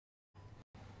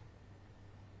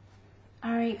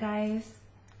Alright guys,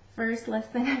 first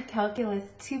lesson of Calculus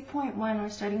 2.1, we're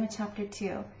starting with Chapter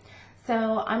 2.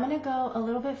 So I'm going to go a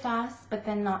little bit fast, but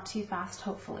then not too fast,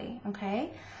 hopefully,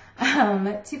 okay?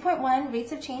 2.1,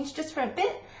 rates of change just for a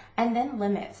bit, and then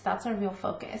limits. That's our real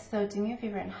focus. So do me a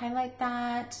favor and highlight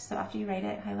that. So after you write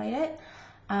it, highlight it.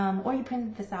 Or you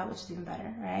print this out, which is even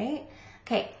better, right?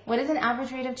 Okay, what is an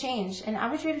average rate of change? An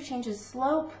average rate of change is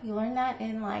slope. You learned that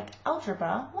in like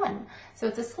Algebra 1. So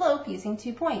it's a slope using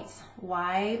 2 points,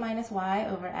 y minus y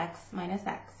over x minus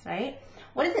x, right?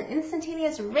 What is an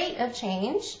instantaneous rate of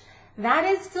change? That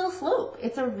is still slope.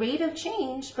 It's a rate of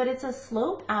change, but it's a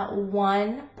slope at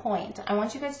 1 point. I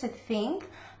want you guys to think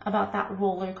about that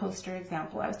roller coaster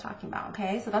example I was talking about,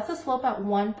 okay? So that's a slope at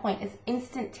 1 point. It's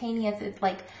instantaneous. It's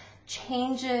like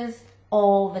changes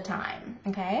all the time,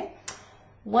 okay?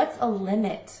 What's a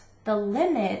limit? The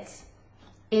limit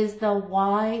is the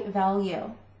y value.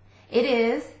 It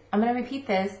is, I'm going to repeat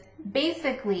this,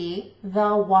 basically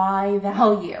the y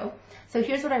value. So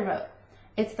here's what I wrote.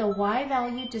 It's the y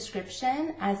value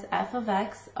description as f of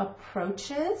x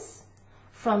approaches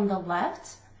from the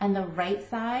left and the right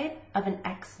side of an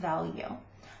x value.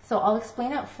 So I'll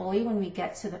explain it fully when we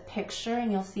get to the picture,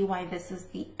 and you'll see why this is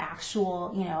the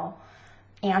actual,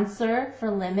 answer for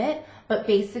limit, but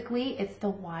basically it's the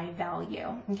y value,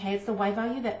 okay? It's the y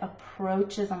value that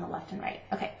approaches on the left and right.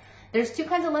 Okay, there's two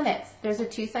kinds of limits. There's a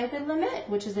two-sided limit,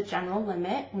 which is a general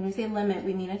limit. When we say limit,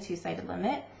 we mean a two-sided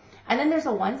limit. And then there's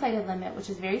a one-sided limit, which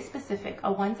is very specific.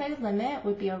 A one-sided limit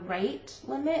would be a right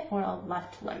limit or a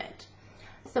left limit.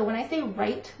 So when I say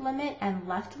right limit and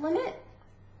left limit,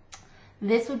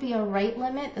 this would be a right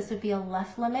limit, this would be a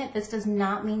left limit. This does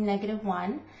not mean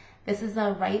 -1. This is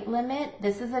a right limit.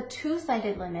 This is a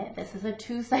two-sided limit. This is a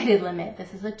two-sided limit.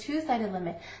 This is a two-sided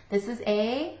limit. This is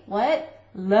a, what?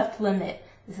 Left limit.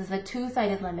 This is a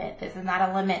two-sided limit. This is not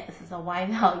a limit. This is a y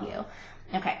value.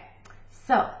 Okay,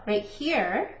 so right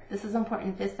here, this is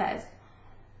important. This says,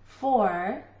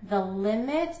 for the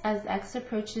limit as x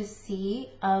approaches c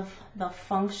of the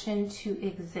function to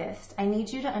exist. I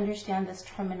need you to understand this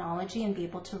terminology and be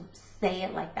able to say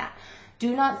it like that.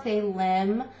 Do not say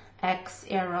lim x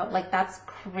arrow, like that's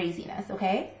craziness,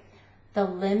 okay? The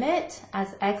limit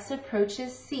as x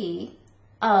approaches c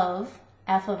of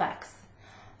f of x.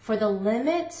 For the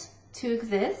limit to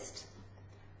exist,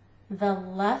 the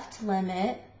left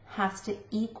limit has to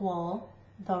equal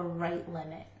the right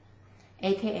limit,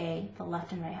 aka the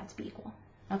left and right have to be equal,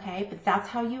 okay? But that's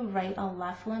how you write a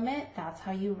left limit, that's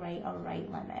how you write a right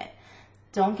limit.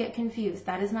 Don't get confused.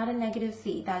 That is not a negative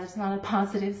c, that is not a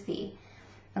positive c,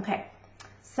 okay?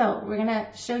 So we're going to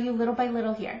show you little by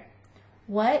little here.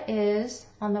 What is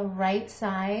on the right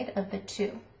side of the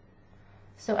 2?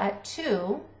 So at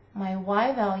 2, my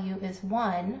y value is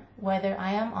 1, whether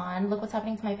I am on, look what's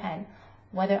happening to my pen,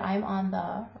 whether I'm on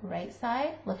the right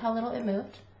side, look how little it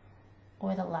moved,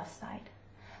 or the left side.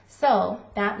 So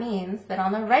that means that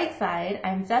on the right side,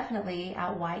 I'm definitely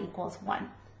at y equals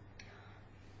 1.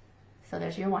 So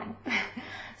there's your 1.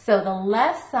 So the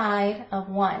left side of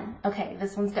 1, okay,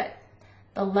 this one's good.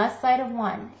 The left side of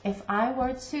 1, if I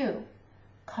were to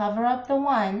cover up the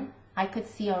 1, I could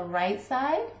see a right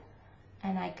side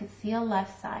and I could see a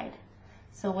left side.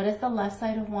 So what is the left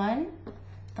side of 1?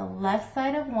 The left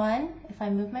side of 1, if I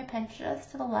move my pen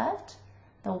just to the left,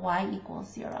 the y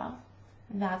equals 0.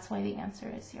 That's why the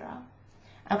answer is 0.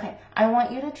 Okay, I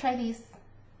want you to try these.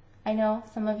 I know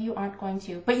some of you aren't going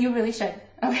to, but you really should,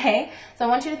 okay? So I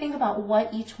want you to think about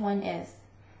what each one is.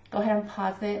 Go ahead and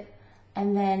pause it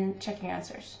and then check your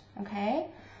answers, okay?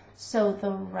 So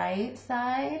the right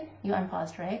side, you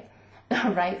unpaused, right?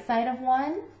 The right side of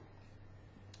 1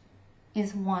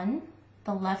 is 1.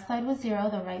 The left side was 0,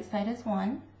 the right side is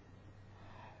 1.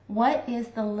 What is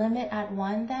the limit at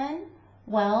 1 then?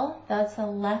 Well, that's a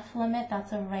left limit,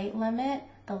 that's a right limit.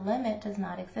 The limit does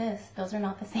not exist. Those are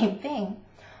not the same thing.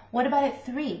 What about at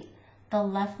 3? The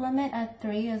left limit at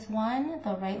 3 is 1,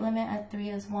 the right limit at 3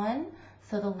 is 1,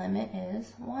 so the limit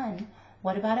is 1.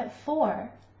 What about at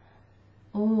 4?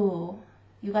 Ooh,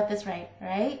 you got this right,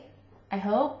 right? I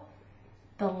hope.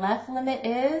 The left limit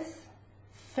is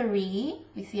 3.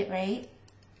 We see it right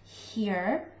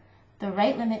here. The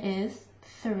right limit is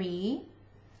 3.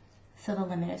 So the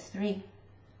limit is 3.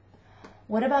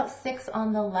 What about 6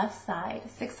 on the left side?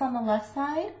 6 on the left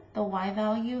side, the y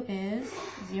value is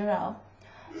 0.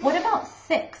 What about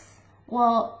 6?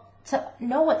 Well, to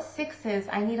know what 6 is,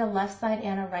 I need a left side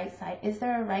and a right side. Is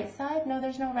there a right side? No,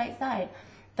 there's no right side.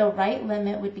 The right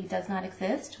limit would be does not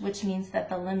exist, which means that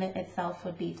the limit itself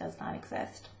would be does not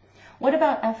exist. What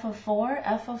about f of 4?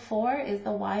 F of 4 is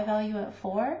the y value at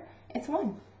 4. It's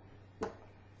 1.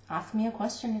 Ask me a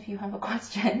question if you have a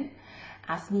question.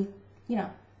 ask me, you know,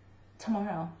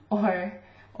 tomorrow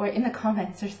or in the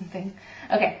comments or something.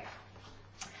 Okay.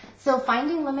 So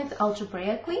finding limits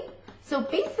algebraically. So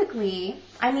basically,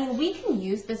 I mean, we can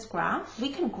use this graph. We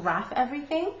can graph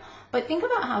everything, but think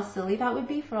about how silly that would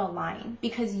be for a line,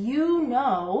 because you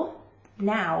know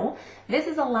now this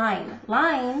is a line.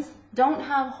 Lines don't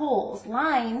have holes.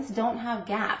 Lines don't have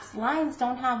gaps. Lines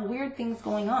don't have weird things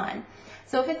going on.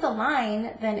 So if it's a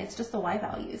line, then it's just the y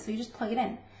value. So you just plug it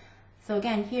in. So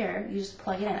again, here, you just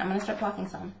plug it in. I'm going to start blocking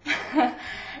some.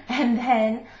 And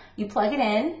then you plug it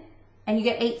in, and you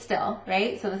get 8 still,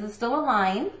 right? So this is still a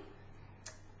line.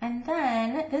 And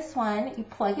then this one, you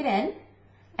plug it in,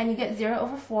 and you get 0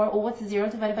 over 4. Well, what's 0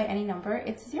 divided by any number?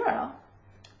 It's 0.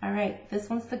 All right, this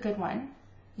one's the good one.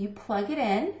 You plug it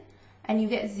in, and you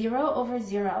get 0 over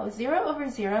 0. 0 over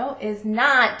 0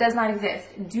 does not exist.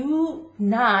 Do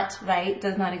not write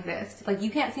does not exist. Like, you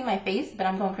can't see my face, but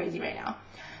I'm going crazy right now.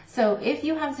 So if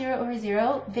you have 0 over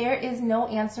 0, there is no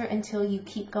answer until you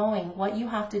keep going. What you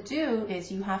have to do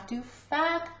is you have to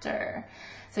factor.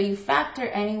 So you factor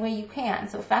any way you can.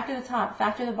 So factor the top,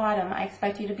 factor the bottom. I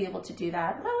expect you to be able to do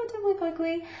that relatively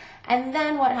quickly. And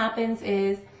then what happens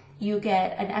is you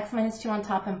get an x minus 2 on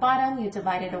top and bottom, you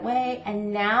divide it away,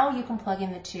 and now you can plug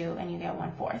in the 2 and you get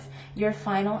 1/4. Your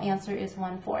final answer is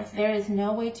 1/4. There is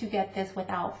no way to get this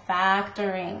without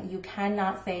factoring. You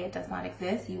cannot say it does not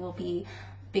exist. You will be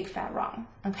big fat wrong,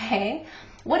 okay?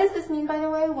 What does this mean, by the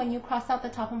way, when you cross out the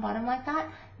top and bottom like that?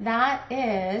 That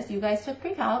is, you guys took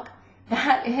pre-calc,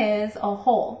 that is a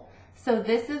hole. So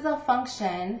this is a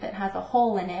function that has a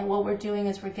hole in it. What we're doing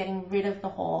is we're getting rid of the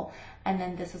hole, and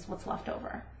then this is what's left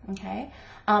over, okay?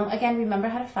 Again, remember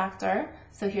how to factor.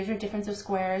 So here's your difference of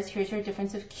squares, here's your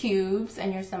difference of cubes,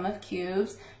 and your sum of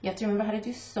cubes. You have to remember how to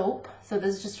do SOAP. So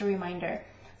this is just a reminder.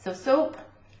 So SOAP,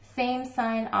 same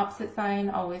sign, opposite sign,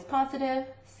 always positive.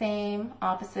 Same,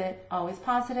 opposite, always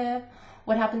positive.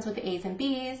 What happens with the A's and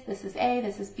B's? This is A,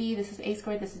 this is B, this is A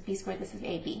squared, this is B squared, this is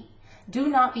AB. Do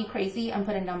not be crazy and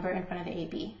put a number in front of the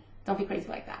AB. Don't be crazy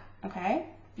like that, okay?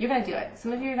 You're going to do it.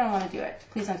 Some of you are going to want to do it.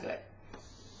 Please don't do it.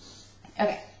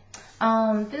 Okay.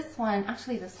 This one,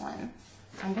 actually this one,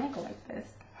 I'm going to go like this.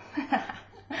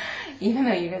 Even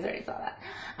though you guys already saw that.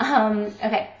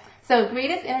 Okay, so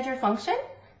greatest integer function.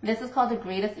 This is called the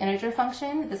greatest integer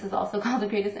function. This is also called the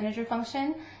greatest integer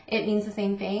function. It means the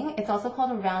same thing. It's also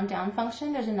called a round down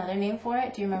function. There's another name for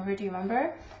it. Do you remember? Do you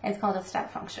remember? And it's called a step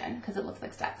function because it looks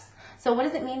like steps. So what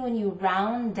does it mean when you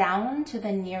round down to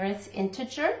the nearest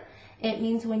integer? It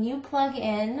means when you plug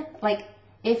in, like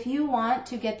if you want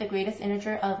to get the greatest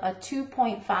integer of a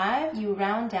 2.5, you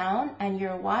round down and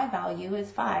your y value is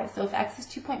 5. So if x is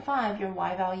 2.5, your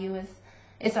y value is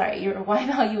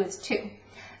 2.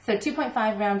 So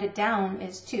 2.5 rounded down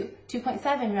is 2.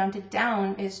 2.7 rounded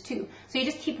down is 2. So you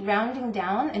just keep rounding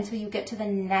down until you get to the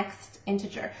next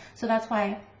integer. So that's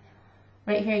why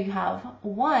right here you have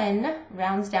 1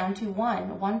 rounds down to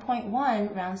 1.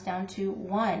 1.1 rounds down to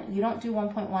 1. You don't do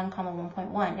 1.1 comma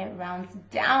 1.1. It rounds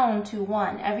down to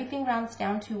 1. Everything rounds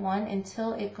down to 1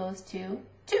 until it goes to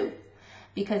 2.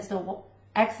 Because the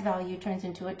x value turns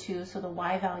into a 2, so the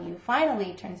y value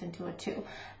finally turns into a 2.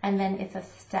 And then it's a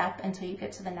step until you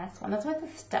get to the next one. That's why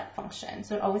it's a step function.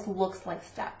 So it always looks like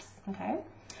steps, okay?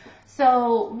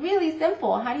 So really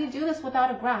simple. How do you do this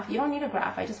without a graph? You don't need a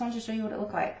graph. I just wanted to show you what it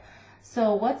looked like.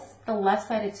 So what's the left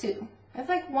side of 2? It's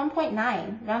like 1.9.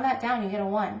 Round that down, you get a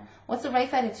 1. What's the right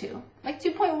side of 2? Like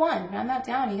 2.1. Round that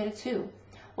down, you get a 2.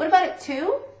 What about at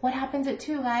 2? What happens at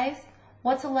 2, guys?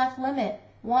 What's the left limit?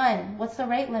 1. What's the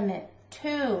right limit?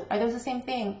 2. Are those the same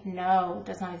thing? No, it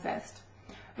does not exist.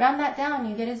 Round that down,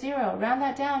 you get a 0. Round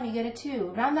that down, you get a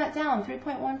 2. Round that down,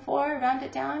 3.14. Round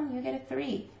it down, you get a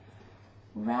 3.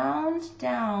 Round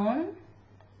down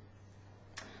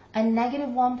a negative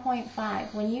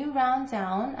 1.5. When you round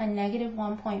down a negative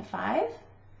 1.5,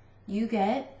 you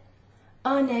get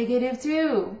a negative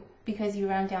 2 because you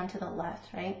round down to the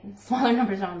left, right? Smaller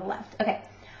numbers are on the left. Okay.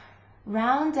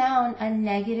 Round down a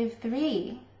negative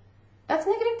 3. That's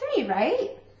negative 3, right?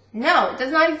 No, it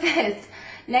does not exist.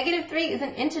 Negative 3 is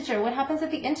an integer. What happens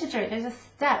at the integer? There's a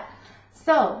step.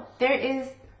 So there is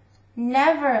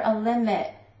never a limit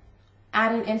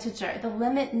at an integer. The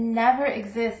limit never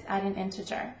exists at an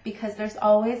integer because there's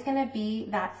always going to be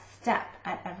that step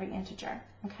at every integer.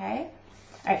 Okay?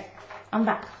 All right, I'm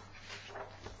back.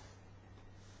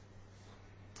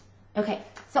 Okay,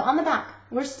 so on the back,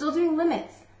 we're still doing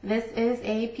limits. This is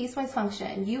a piecewise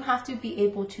function. You have to be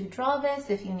able to draw this.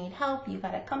 If you need help, you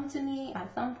gotta come to me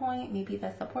at some point, maybe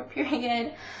the support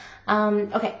period.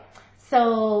 Okay,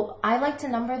 So I like to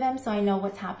number them so I know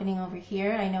what's happening over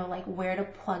here. I know like where to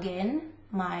plug in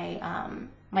my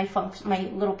my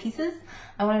little pieces.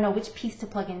 I want to know which piece to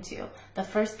plug into. The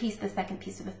first piece, the second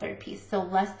piece, or the third piece. So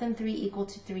less than 3 equal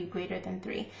to 3 greater than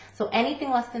 3. So anything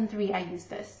less than 3, I use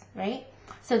this, right?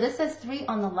 So this says 3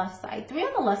 on the left side. 3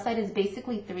 on the left side is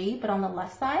basically 3, but on the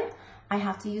left side, I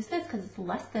have to use this because it's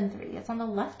less than 3. It's on the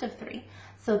left of 3.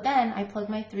 So then I plug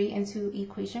my 3 into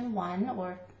equation 1,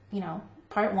 or,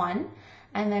 part 1,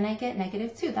 and then I get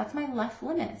 -2. That's my left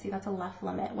limit. See, that's a left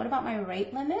limit. What about my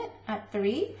right limit at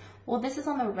 3? Well, this is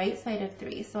on the right side of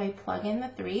 3, so I plug in the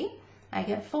 3, I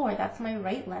get 4. That's my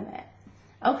right limit.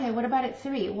 Okay, what about at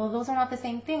 3? Well, those are not the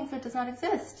same thing, so it does not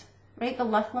exist, right? The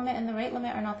left limit and the right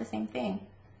limit are not the same thing.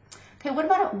 Okay, what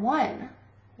about at 1?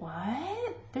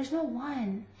 What? There's no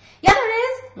 1. Yeah, there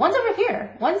is. 1's over here.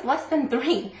 1's less than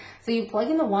 3. So you plug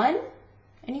in the 1,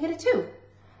 and you get a 2.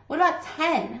 What about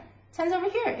 10? 10's over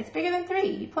here. It's bigger than 3.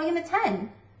 You plug in the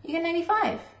 10, you get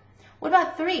 95. What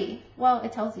about 3? Well,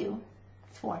 it tells you.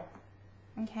 It's 4.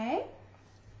 Okay?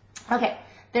 Okay,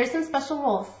 there's some special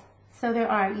rules. So there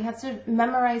are. You have to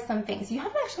memorize some things. You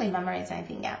haven't actually memorized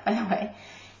anything yet, by the way.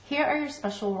 Here are your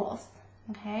special rules.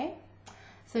 Okay?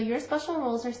 So your special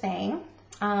rules are saying,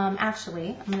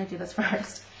 actually, I'm going to do this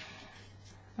first.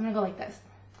 I'm going to go like this.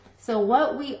 So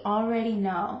what we already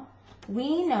know,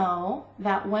 we know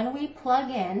that when we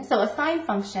plug in, so a sine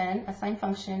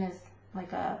function is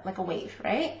like a wave,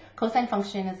 right? Cosine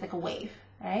function is like a wave,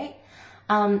 right?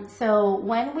 So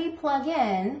when we plug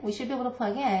in, we should be able to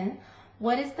plug in,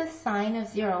 what is the sine of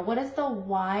 0? What is the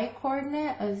y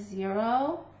coordinate of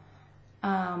 0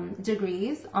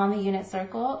 degrees on the unit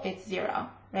circle? It's 0,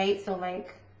 right? So like,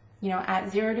 at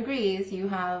 0 degrees, you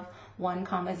have 1,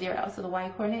 0. So the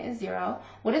y coordinate is 0.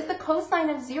 What is the cosine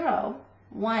of 0?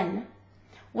 1.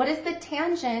 What is the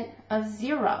tangent of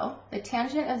 0? The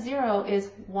tangent of 0 is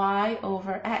y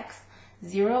over x.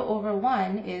 0 over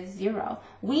 1 is 0.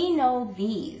 We know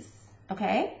these,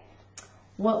 okay?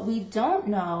 What we don't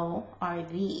know are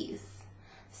these.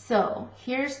 So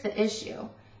here's the issue.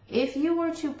 If you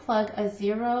were to plug a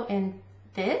 0 in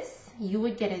this, you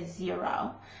would get a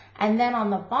 0. And then on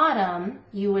the bottom,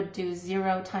 you would do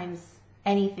 0 times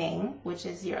anything, which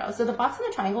is 0. So the box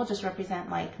and the triangle just represent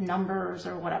like numbers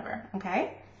or whatever,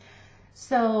 okay?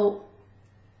 So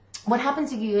what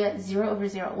happens if you get 0 over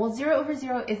 0? Well, 0 over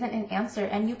 0 isn't an answer,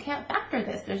 and you can't factor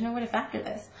this. There's no way to factor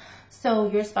this. So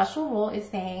your special rule is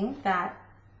saying that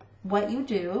what you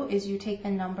do is you take the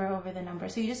number over the number.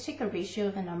 So you just take the ratio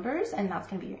of the numbers, and that's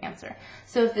going to be your answer.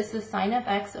 So if this is sine of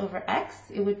x over x,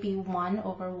 it would be 1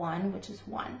 over 1, which is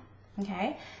 1.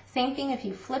 Okay? Same thing if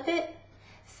you flip it.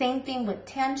 Same thing with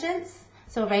tangents.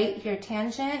 So right here,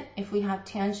 tangent, if we have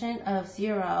tangent of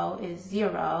 0 is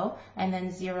 0, and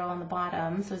then 0 on the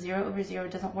bottom, so 0 over 0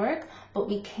 doesn't work, but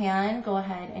we can go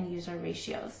ahead and use our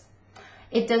ratios.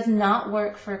 It does not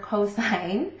work for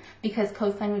cosine, because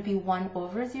cosine would be 1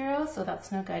 over 0, so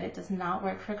that's no good. It does not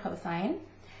work for cosine.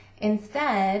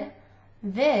 Instead,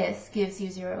 this gives you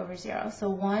 0 over 0. So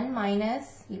 1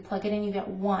 minus, you plug it in, you get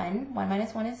 1. 1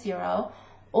 minus 1 is 0.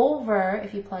 Over,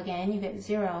 if you plug in, you get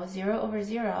 0. 0 over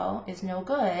 0 is no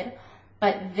good,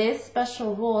 but this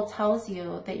special rule tells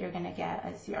you that you're going to get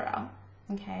a 0.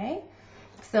 Okay?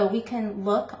 So we can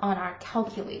look on our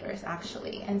calculators,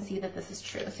 actually, and see that this is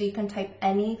true. So you can type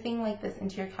anything like this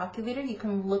into your calculator. You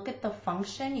can look at the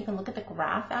function. You can look at the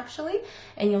graph, actually,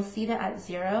 and you'll see that at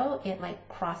 0, it like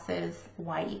crosses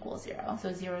y equals 0.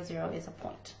 So 0, 0 is a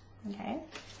point. Okay?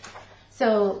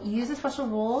 So use the special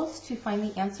rules to find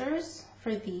the answers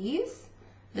for these.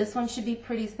 This one should be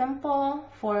pretty simple.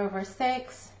 4 over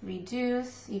 6,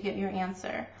 reduce, you get your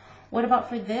answer. What about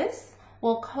for this?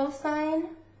 Well, cosine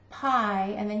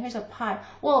pi, and then here's a pi.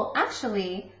 Well,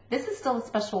 actually, this is still a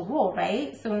special rule,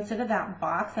 right? So instead of that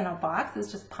box and a box,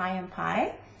 it's just pi and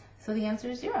pi. So the answer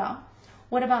is 0.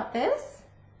 What about this?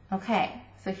 Okay,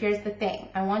 so here's the thing.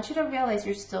 I want you to realize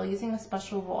you're still using a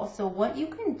special rule. So what you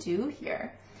can do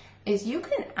here is you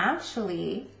can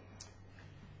actually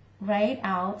write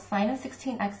out sine of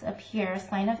 16x up here,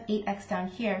 sine of 8x down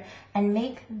here, and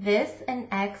make this an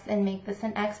x and make this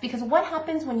an x. Because what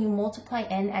happens when you multiply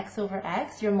in x over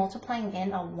x? You're multiplying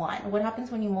in a 1. What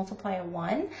happens when you multiply a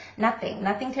 1? Nothing.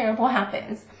 Nothing terrible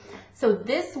happens. So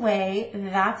this way,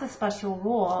 that's a special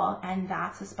rule, and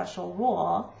that's a special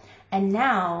rule. And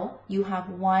now you have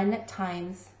 1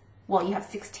 times, well, you have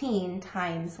 16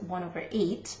 times 1 over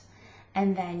 8,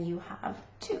 and then you have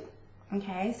 2.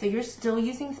 Okay, so you're still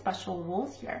using special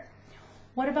rules here.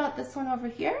 What about this one over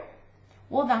here?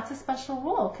 Well, that's a special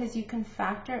rule because you can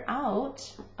factor out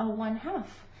a 1/2.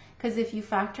 because if you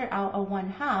factor out a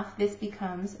 1/2, this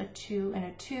becomes a 2 and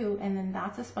a 2, and then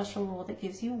that's a special rule that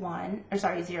gives you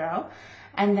 0,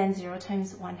 and then 0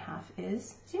 times 1/2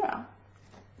 is 0.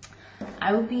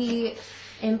 I would be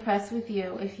impressed with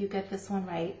you if you get this one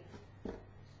right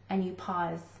and you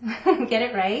pause. Get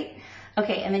it right?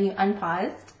 Okay, and then you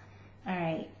unpaused. All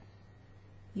right,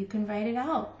 you can write it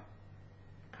out.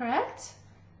 Correct?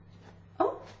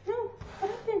 Oh, no, what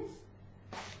happened?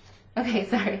 Okay,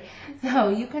 sorry. So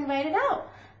you can write it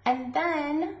out, and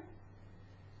then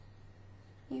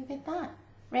you get that,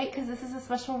 right? Because this is a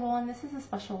special rule and this is a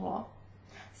special rule.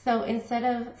 So instead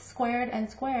of squared and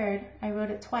squared, I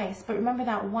wrote it twice. But remember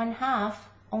that 1/2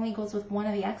 only goes with one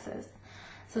of the x's.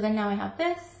 So then now I have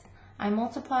this, I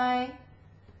multiply,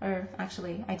 or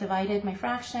actually I divided my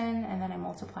fraction and then I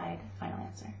multiplied, final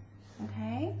answer.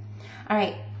 Okay? All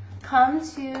right, come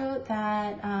to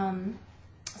that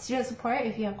student support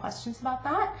if you have questions about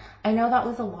that. I know that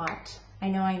was a lot. I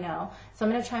know. So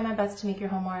I'm going to try my best to make your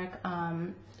homework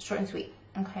short and sweet.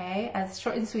 Okay? As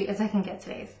short and sweet as I can get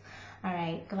today's. All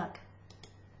right, good luck.